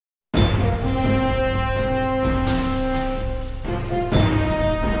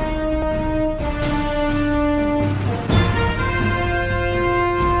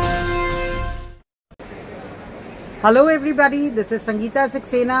Hello everybody, this is Sangeeta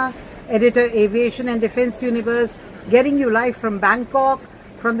Saxena, editor Aviation and Defence Universe, getting you live from Bangkok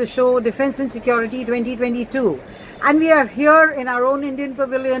from the show Defence and Security 2022. And we are here in our own Indian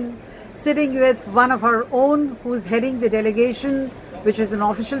pavilion, sitting with one of our own who's heading the delegation, which is an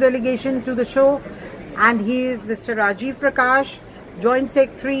official delegation to the show. And he is Mr. Rajeev Prakash, Joint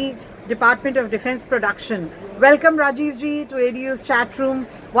Secretary, Department of Defence Production. Welcome Rajeev ji to ADU's chat room.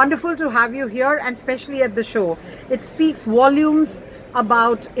 Wonderful to have you here, and especially at the show. It speaks volumes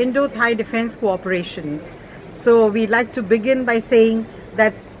about Indo-Thai defence cooperation. So we'd like to begin by saying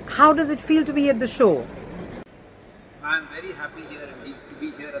that how does it feel to be at the show? I'm very happy here indeed to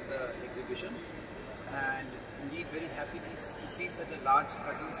be here at the exhibition, and indeed very happy to see such a large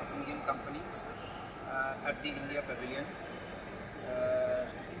presence of Indian companies at the India Pavilion.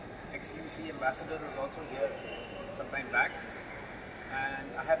 Excellency Ambassador was also here some time back, and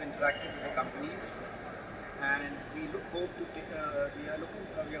I have interacted with the companies, and we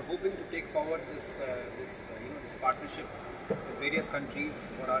are hoping to take forward this partnership with various countries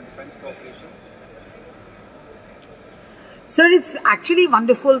for our defence cooperation. Sir, it's actually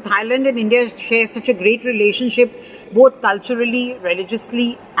wonderful. Thailand and India share such a great relationship, both culturally,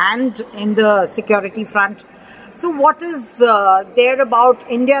 religiously, and in the security front. So what is there about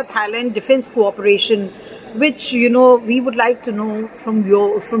India-Thailand defence cooperation, which we would like to know from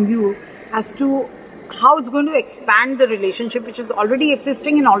you as to how it's going to expand the relationship, which is already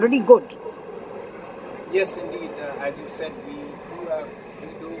existing and already good? Yes, indeed. As you said, we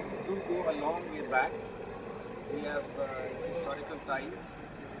do go a long way back. We have historical ties,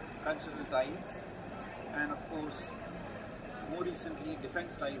 cultural ties, and of course, more recently,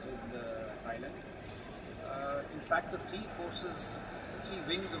 defence ties with Thailand. In fact, the three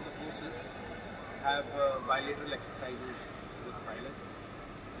wings of the forces have bilateral exercises with Thailand.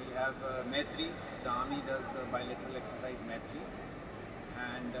 We have Maitri, the army does the bilateral exercise Maitri,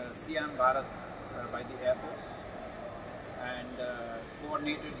 and Siam Bharat by the Air Force, and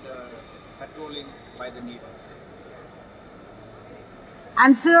coordinated patrolling by the Navy.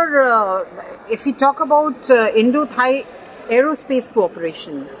 And sir, if we talk about Indo-Thai aerospace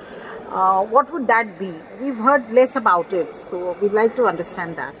cooperation, what would that be? We've heard less about it, so we'd like to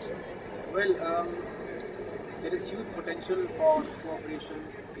understand that. Well, there is huge potential for cooperation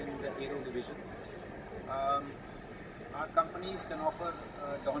in the aero division. Our companies can offer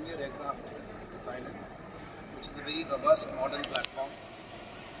Dornier aircraft to Thailand, which is a very robust modern platform.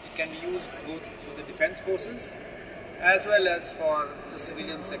 It can be used both for the defence forces as well as for the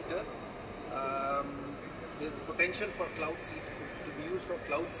civilian sector. There is potential for to be used for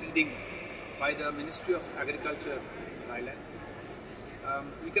cloud seeding by the Ministry of Agriculture in Thailand.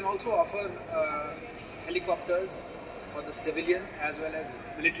 We can also offer helicopters for the civilian as well as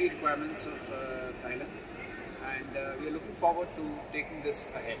military requirements of Thailand, and we are looking forward to taking this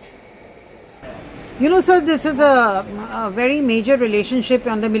ahead. Sir, this is a very major relationship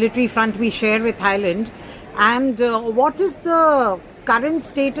on the military front we share with Thailand. And what is the current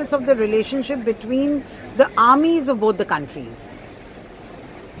status of the relationship between the armies of both the countries?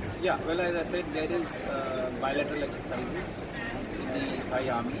 Yeah, well, as I said, there is bilateral exercises in the Thai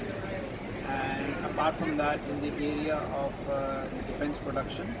army, and apart from that, in the area of defence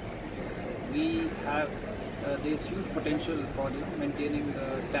production, we have there's huge potential for maintaining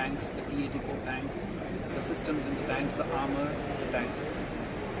the tanks, the T-84 tanks, the systems in the tanks, the armour in the tanks.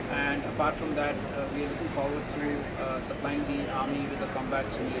 And apart from that, we are looking forward to supplying the army with a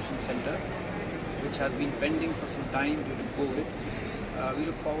combat simulation center, which has been pending for some time due to COVID. We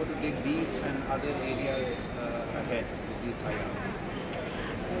look forward to take these and other areas ahead with the Thai army.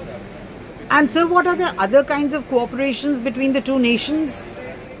 And sir, what are the other kinds of cooperations between the two nations?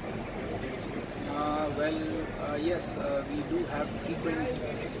 Yes, we do have frequent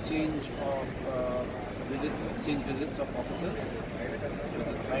exchange visits of officers, with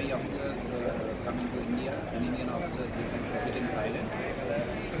the Thai officers coming to India and Indian officers visiting Thailand,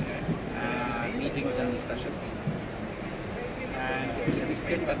 meetings and discussions. And it's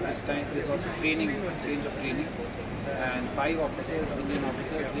significant that this time there's also exchange of training, and 5 officers, Indian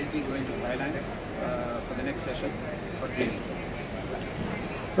officers, will be going to Thailand for the next session for training.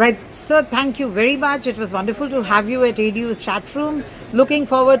 Right, sir, thank you very much. It was wonderful to have you at ADU's chat room. Looking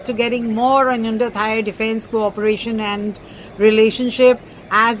forward to getting more on Indo-Thai defence cooperation and relationship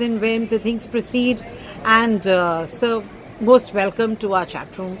as and when the things proceed. And sir, most welcome to our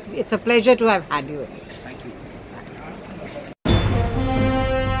chat room. It's a pleasure to have had you.